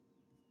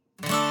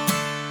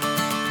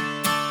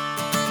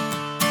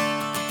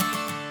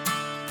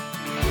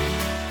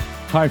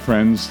Hi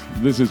friends,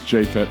 this is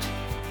Japhet.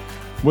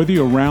 Whether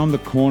you're around the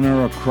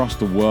corner or across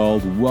the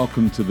world,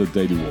 welcome to the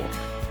Daily Walk.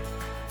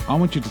 I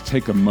want you to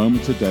take a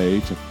moment today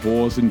to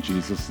pause in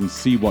Jesus and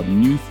see what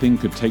new thing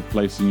could take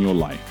place in your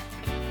life.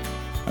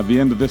 At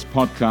the end of this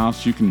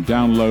podcast, you can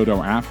download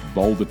our app,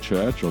 Boulder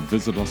Church, or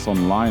visit us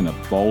online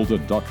at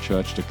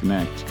boulder.church to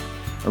connect.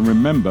 And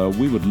remember,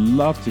 we would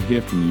love to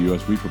hear from you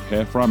as we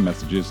prepare for our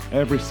messages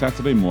every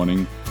Saturday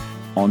morning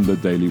on the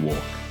Daily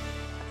Walk.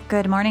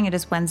 Good morning. It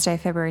is Wednesday,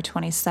 February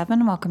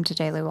 27. Welcome to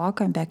Daily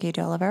Walk. I'm Becky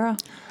de Oliveira.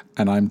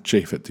 And I'm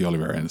Japhet de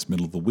Oliveira, and it's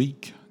middle of the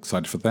week.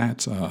 Excited for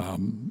that.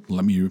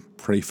 Let me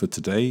pray for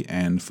today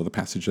and for the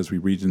passage as we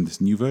read in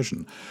this new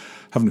version.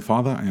 Heavenly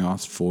Father, I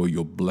ask for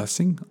your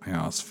blessing. I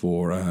ask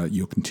for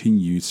your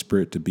continued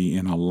spirit to be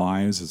in our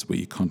lives as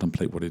we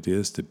contemplate what it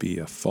is to be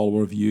a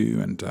follower of you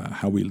and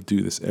how we'll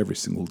do this every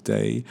single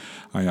day.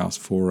 I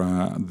ask for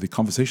the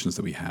conversations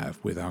that we have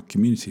with our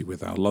community,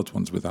 with our loved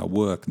ones, with our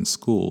work and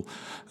school.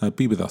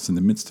 Be with us in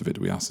the midst of it.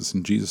 We ask this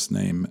in Jesus'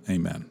 name.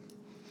 Amen.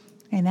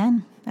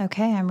 Amen.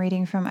 Okay, I'm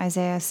reading from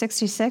Isaiah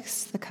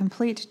 66, the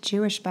complete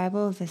Jewish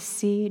Bible, the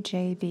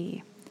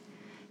CJB.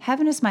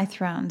 Heaven is my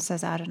throne,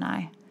 says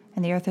Adonai,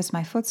 and the earth is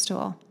my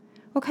footstool.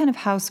 What kind of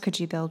house could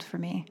you build for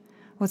me?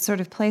 What sort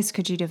of place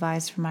could you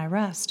devise for my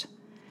rest?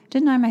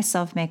 Didn't I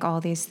myself make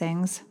all these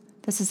things?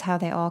 This is how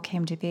they all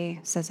came to be,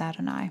 says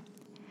Adonai.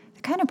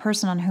 The kind of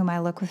person on whom I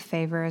look with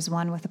favor is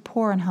one with a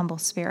poor and humble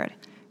spirit,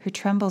 who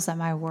trembles at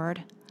my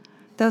word.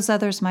 Those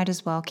others might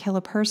as well kill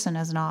a person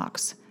as an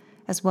ox,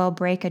 as well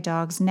break a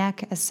dog's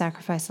neck as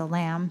sacrifice a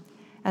lamb,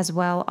 as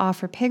well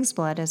offer pig's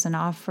blood as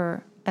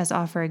offer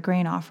a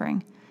grain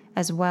offering,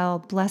 as well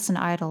bless an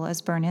idol as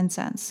burn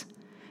incense.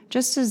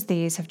 Just as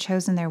these have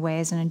chosen their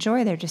ways and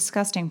enjoy their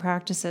disgusting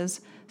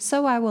practices,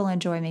 so I will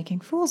enjoy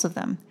making fools of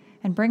them,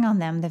 and bring on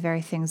them the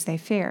very things they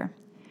fear.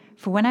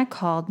 For when I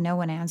called, no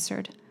one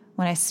answered.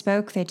 When I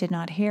spoke, they did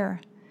not hear.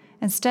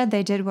 Instead,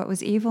 they did what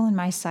was evil in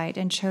my sight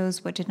and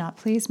chose what did not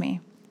please me.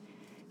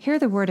 Hear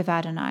the word of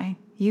Adonai,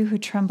 you who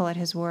tremble at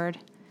his word.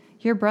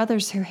 Your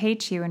brothers who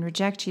hate you and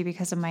reject you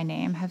because of my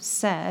name have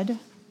said,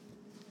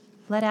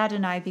 let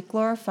Adonai be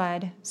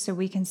glorified so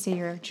we can see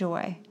your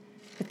joy.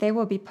 But they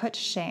will be put to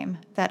shame,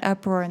 that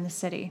uproar in the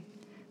city.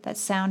 That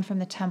sound from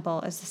the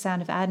temple is the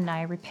sound of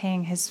Adonai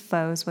repaying his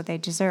foes what they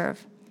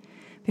deserve.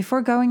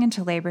 Before going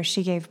into labor,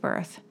 she gave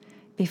birth.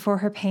 Before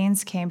her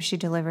pains came, she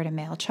delivered a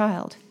male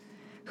child.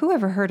 Who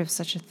ever heard of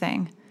such a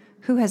thing?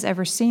 Who has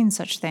ever seen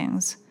such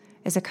things?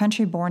 Is a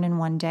country born in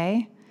one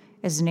day?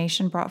 Is a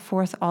nation brought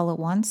forth all at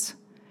once?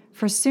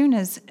 For as soon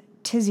as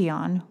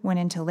Tizion went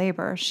into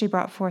labor, she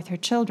brought forth her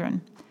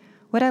children.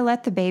 Would I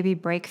let the baby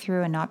break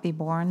through and not be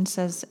born,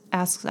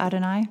 asks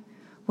Adonai?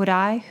 Would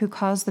I, who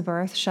caused the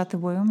birth, shut the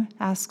womb,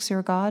 asks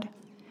your God?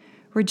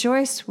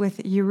 Rejoice with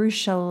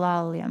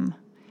Yerushalayim.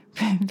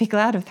 Be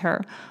glad with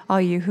her,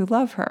 all you who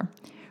love her.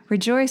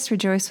 Rejoice,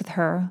 rejoice with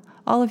her,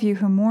 all of you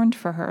who mourned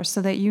for her,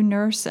 so that you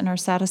nurse and are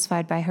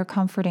satisfied by her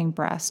comforting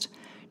breast,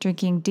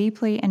 drinking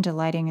deeply and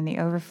delighting in the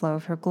overflow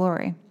of her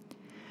glory.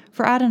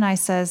 For Adonai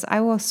says,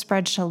 I will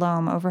spread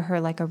shalom over her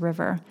like a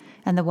river,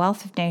 and the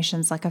wealth of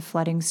nations like a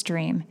flooding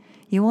stream.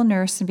 You will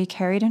nurse and be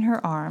carried in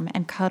her arm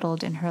and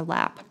cuddled in her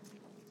lap.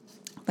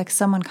 Like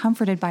someone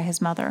comforted by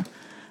his mother,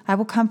 I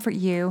will comfort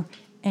you,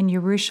 in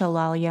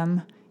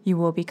Yerushalayim you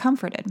will be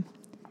comforted.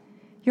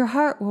 Your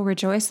heart will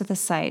rejoice at the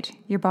sight,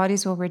 your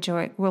bodies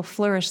will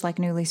flourish like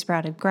newly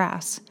sprouted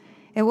grass.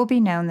 It will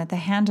be known that the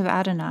hand of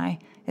Adonai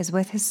is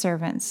with his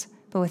servants,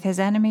 but with his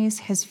enemies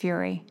his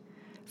fury.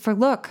 For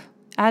look,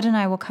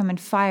 Adonai will come in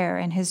fire,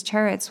 and his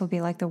chariots will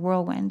be like the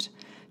whirlwind,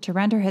 to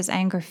render his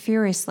anger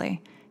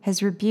furiously,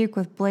 his rebuke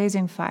with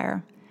blazing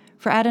fire.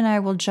 For Adonai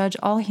will judge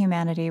all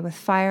humanity with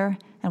fire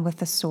and with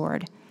the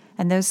sword,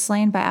 and those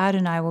slain by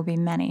Adonai will be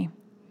many.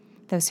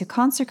 Those who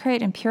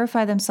consecrate and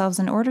purify themselves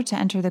in order to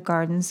enter the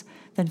gardens,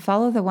 then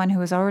follow the one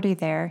who is already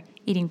there,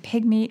 eating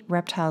pig meat,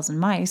 reptiles, and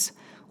mice,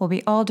 will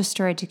be all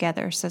destroyed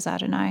together, says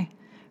Adonai.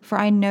 For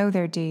I know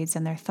their deeds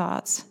and their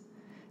thoughts.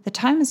 The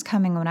time is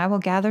coming when I will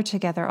gather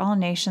together all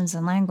nations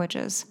and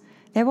languages.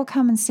 They will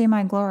come and see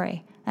my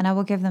glory, and I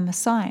will give them a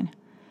sign.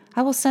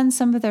 I will send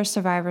some of their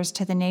survivors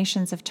to the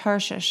nations of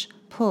Tarshish,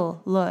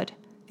 Pul, Lud,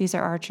 these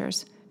are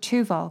archers,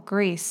 Tuval,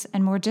 Greece,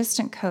 and more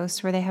distant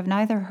coasts where they have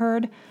neither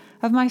heard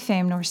of my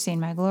fame nor seen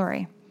my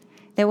glory.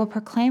 They will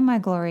proclaim my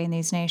glory in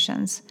these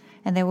nations,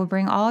 and they will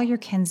bring all your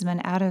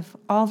kinsmen out of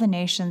all the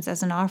nations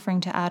as an offering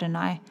to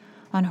Adonai,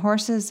 on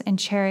horses, in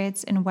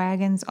chariots, in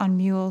wagons, on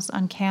mules,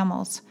 on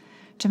camels,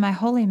 to my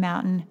holy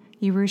mountain,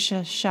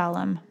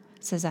 Yerushalayim,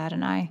 says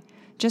Adonai,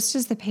 just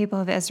as the people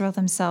of Israel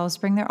themselves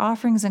bring their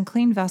offerings in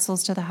clean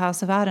vessels to the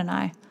house of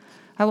Adonai.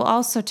 I will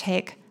also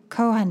take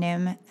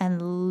Kohanim and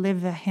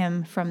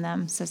Levahim from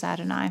them, says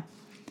Adonai.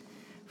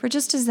 For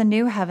just as the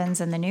new heavens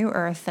and the new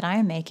earth that I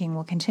am making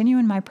will continue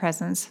in my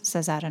presence,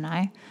 says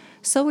Adonai,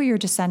 so will your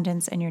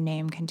descendants and your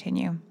name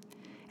continue.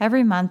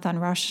 Every month on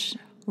Rosh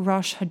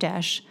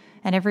Hodesh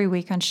and every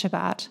week on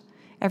Shabbat,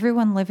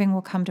 everyone living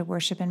will come to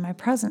worship in my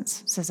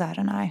presence, says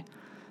Adonai.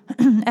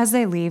 As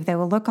they leave, they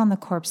will look on the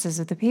corpses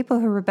of the people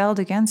who rebelled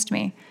against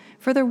me,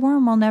 for their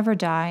worm will never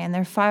die, and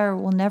their fire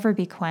will never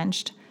be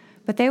quenched,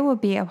 but they will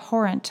be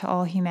abhorrent to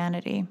all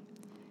humanity.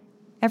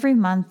 Every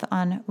month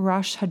on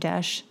Rosh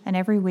Hodesh, and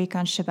every week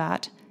on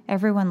Shabbat,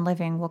 everyone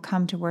living will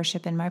come to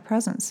worship in my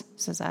presence,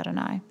 says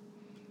Adonai.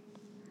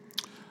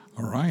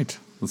 All right.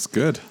 That's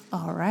good.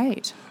 All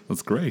right.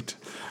 That's great.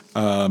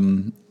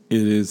 It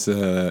is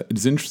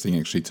interesting,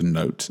 actually, to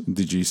note.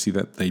 Did you see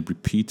that they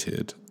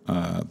repeated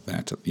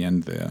that at the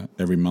end there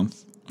every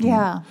month?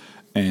 Yeah.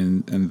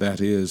 And that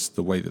is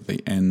the way that they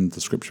end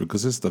the scripture,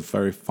 because this is the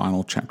very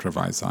final chapter of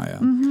Isaiah.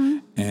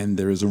 And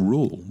there is a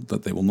rule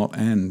that they will not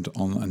end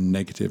on a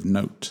negative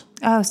note.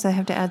 Oh, so they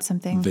have to add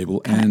something. They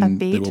will kind of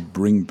end. upbeat. They will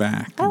bring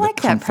back. I like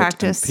the that comfort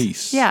practice. And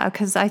peace. Yeah,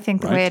 because I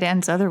think the way it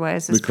ends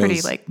otherwise is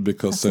pretty like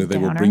because that's so a they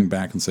will downer. bring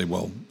back and say,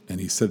 well, and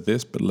he said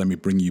this, but let me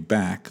bring you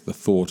back the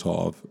thought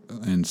of,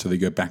 and so they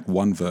go back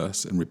one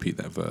verse and repeat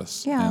that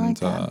verse. Yeah, and I like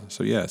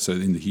that. So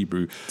in the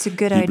Hebrew, It's a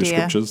good Hebrew idea.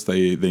 scriptures,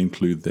 they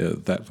include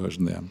that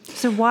version there.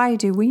 So why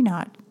do we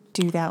not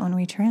do that when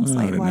we I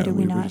translate? don't Why know. do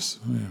we not?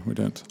 We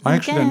don't. Well, I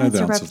actually don't know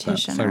again, the it's a answer to that.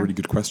 It's repetition a or- really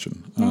good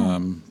question. Yeah.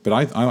 But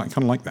I kind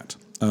of like that.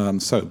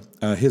 So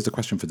here's the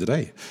question for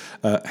today.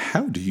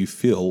 How do you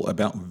feel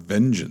about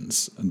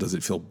vengeance? And does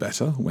it feel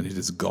better when it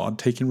is God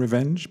taking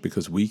revenge?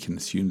 Because we can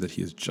assume that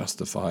he is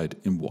justified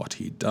in what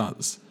he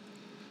does.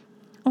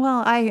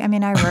 Well, I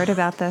mean, I wrote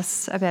about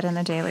this a bit in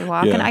the Daily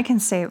Walk, Yeah. and I can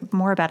say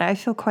more about it. I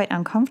feel quite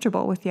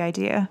uncomfortable with the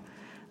idea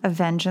of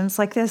vengeance,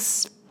 like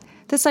this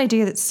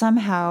idea that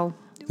somehow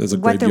There's a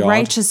what the graveyard.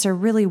 righteous are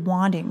really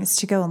wanting is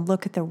to go and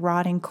look at the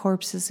rotting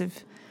corpses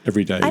of.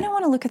 Every day. I don't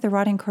want to look at the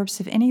rotting corpse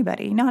of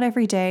anybody. Not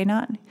every day.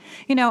 Not,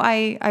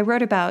 I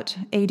wrote about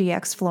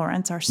ADX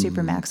Florence, our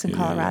Supermax in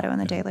Colorado, in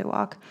the Daily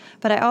Walk.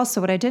 But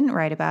what I didn't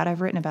write about,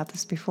 I've written about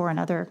this before in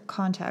other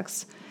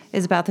contexts,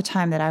 is about the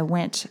time that I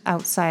went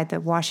outside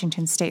the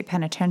Washington State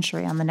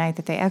Penitentiary on the night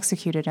that they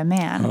executed a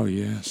man. Oh,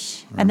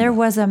 yes. And there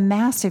was a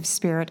massive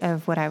spirit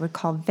of what I would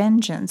call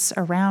vengeance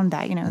around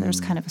that.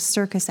 There's kind of a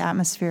circus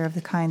atmosphere of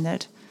the kind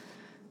that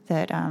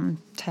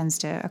tends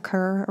to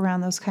occur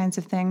around those kinds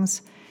of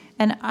things.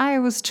 And I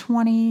was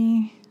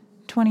 20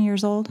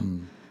 years old,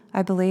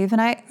 I believe.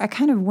 And I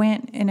kind of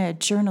went in a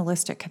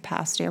journalistic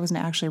capacity. I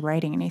wasn't actually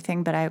writing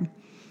anything, but I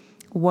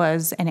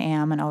was and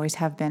am and always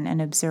have been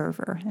an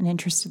observer and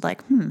interested,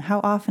 like,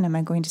 how often am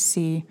I going to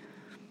see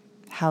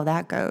how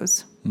that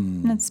goes?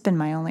 And it's been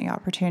my only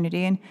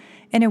opportunity. And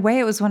in a way,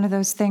 it was one of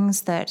those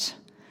things that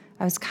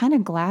I was kind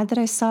of glad that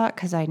I saw it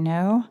because I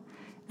know,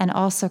 and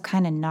also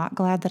kind of not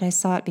glad that I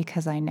saw it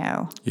because I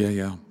know.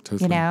 Yeah,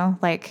 totally.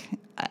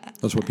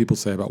 That's what people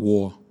say about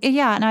war.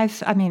 Yeah, and I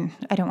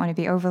don't want to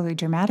be overly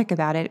dramatic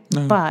about it,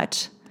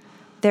 but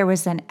there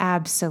was an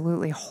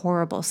absolutely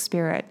horrible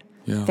spirit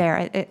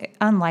there,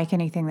 unlike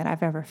anything that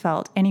I've ever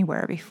felt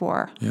anywhere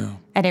before. Yeah.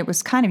 And it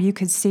was kind of, you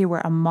could see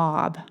where a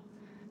mob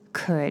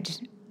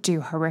could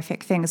do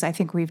horrific things. I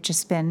think we've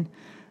just been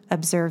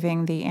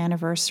observing the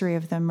anniversary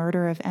of the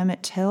murder of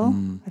Emmett Till.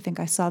 I think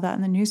I saw that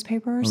in the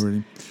newspapers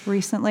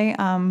recently.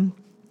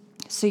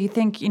 So you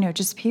think,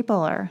 just people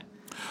are...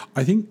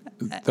 I think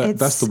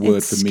that's the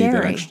word for me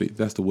scary.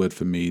 that's the word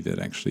for me that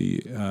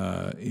actually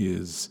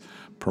is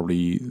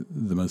probably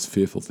the most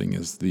fearful thing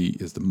is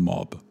the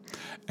mob.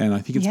 And I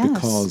think it's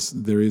because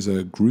there is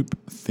a group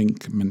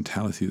think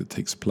mentality that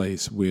takes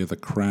place where the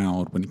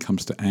crowd, when it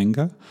comes to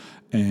anger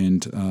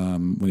and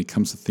when it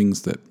comes to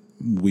things that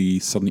we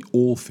suddenly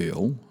all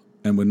feel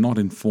and we're not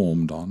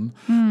informed on,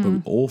 but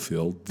we all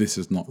feel this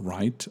is not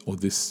right or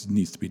this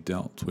needs to be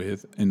dealt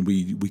with, and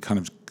we kind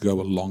of go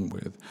along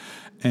with.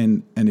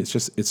 And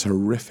it's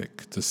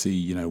horrific to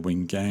see,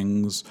 when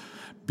gangs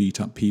beat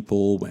up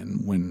people,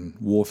 when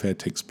warfare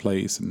takes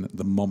place and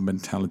the mob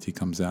mentality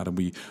comes out, and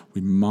we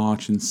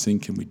march in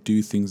sync and we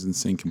do things in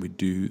sync and we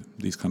do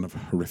these kind of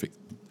horrific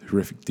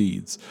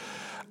deeds.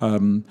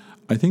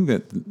 I think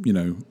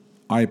that,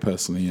 I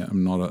personally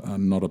am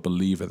not a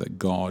believer that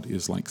God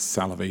is like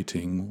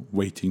salivating,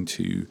 waiting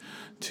to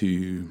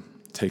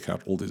take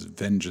out all this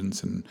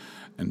vengeance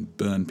and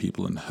burn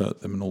people and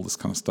hurt them and all this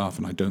kind of stuff.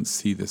 And I don't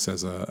see this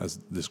as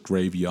this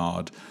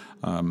graveyard.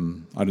 I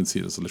don't see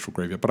it as a literal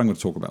graveyard. But I'm going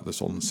to talk about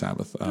this all on the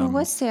Sabbath. Well,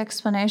 what's the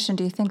explanation?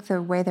 Do you think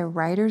the way the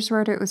writers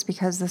wrote it was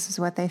because this is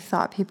what they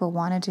thought people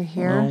wanted to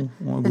hear?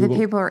 Well, That the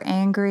people were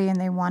angry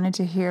and they wanted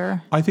to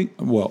hear? I think.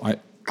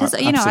 Because,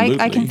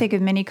 I can think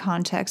of many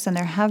contexts, and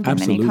there have been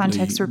many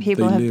contexts where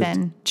people have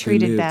been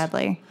treated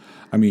badly.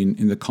 I mean,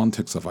 in the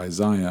context of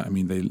Isaiah,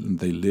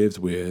 they lived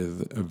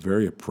with a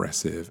very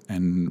oppressive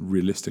and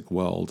realistic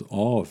world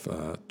of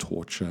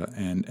torture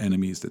and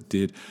enemies that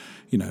did,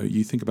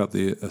 you think about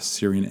the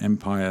Assyrian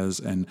empires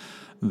and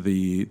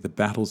the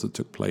battles that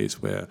took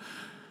place where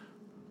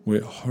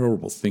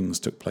horrible things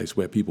took place,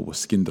 where people were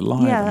skinned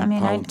alive. Yeah, and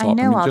piled on top. I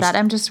know all that.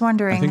 I'm just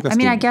wondering.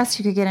 I I guess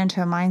you could get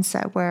into a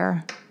mindset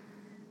where,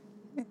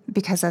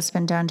 because that's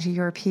been done to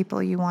your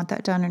people, you want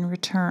that done in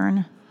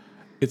return.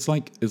 It's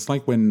like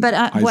when. But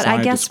Isaiah what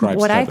I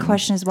describes I heaven.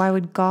 question is, why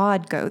would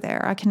God go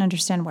there? I can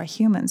understand why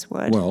humans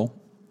would. Well,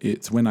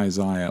 it's when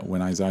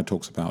Isaiah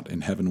talks about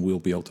in heaven we'll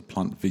be able to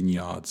plant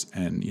vineyards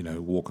and, you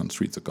know, walk on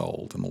streets of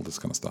gold and all this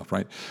kind of stuff,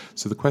 right?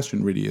 So the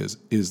question really is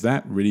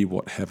that really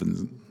what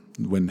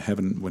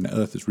when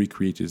earth is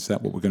recreated, is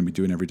that what we're going to be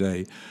doing every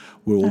day?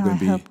 We're all going to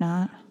be... I hope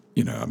not.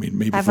 You know, I mean,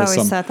 maybe I've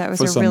always thought that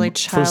was really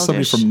childish. For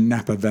somebody from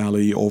Napa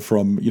Valley or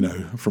from, you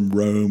know, from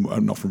Rome,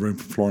 not from Rome,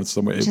 from Florence,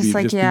 somewhere, it'd be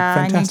fantastic,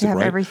 I need to have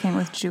right? everything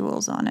with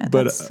jewels on it.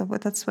 But,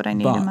 that's what I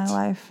need in my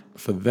life.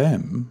 For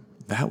them,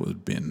 that would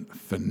have been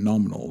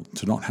phenomenal,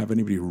 to not have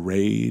anybody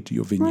raid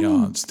your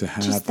vineyards, to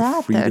have just the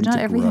that, freedom though. Not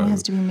to everything grow.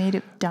 has to be made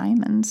of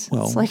diamonds.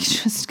 Well, it's like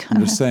just kind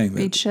I'm of just saying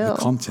be that chill.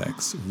 the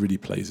context really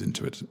plays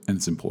into it, and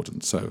it's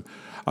important. So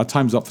our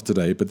time's up for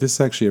today, but this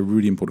is actually a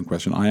really important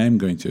question. I am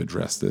going to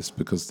address this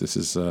because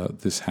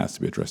this has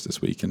to be addressed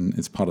this week, and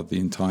it's part of the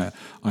entire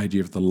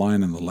idea of the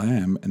Lion and the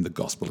Lamb and the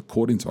gospel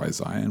according to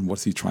Isaiah. And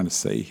what's he trying to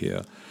say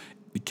here?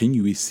 Can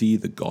you see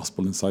the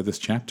gospel inside this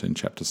chapter, in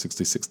chapter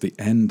 66, the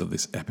end of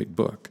this epic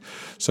book?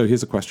 So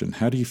here's a question.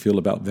 How do you feel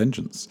about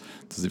vengeance?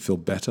 Does it feel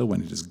better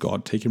when it is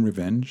God taking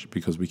revenge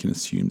because we can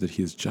assume that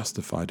he is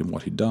justified in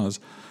what he does?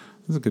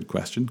 That's a good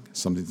question,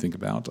 something to think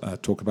about.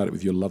 Talk about it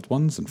with your loved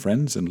ones and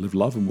friends, and live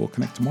love, and we'll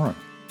connect tomorrow.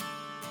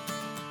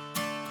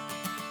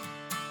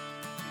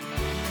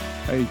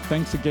 Hey,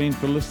 thanks again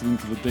for listening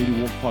to the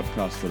Daily Walk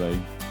podcast today.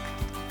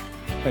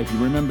 Hey,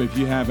 if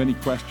you have any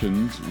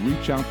questions,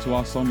 reach out to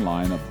us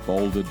online at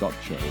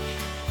boulder.church.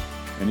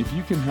 And if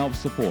you can help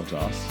support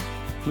us,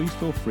 please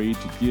feel free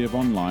to give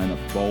online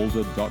at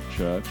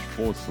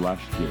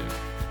boulder.church/give.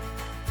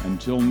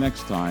 Until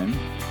next time,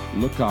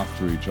 look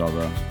after each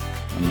other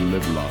and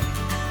live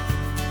love.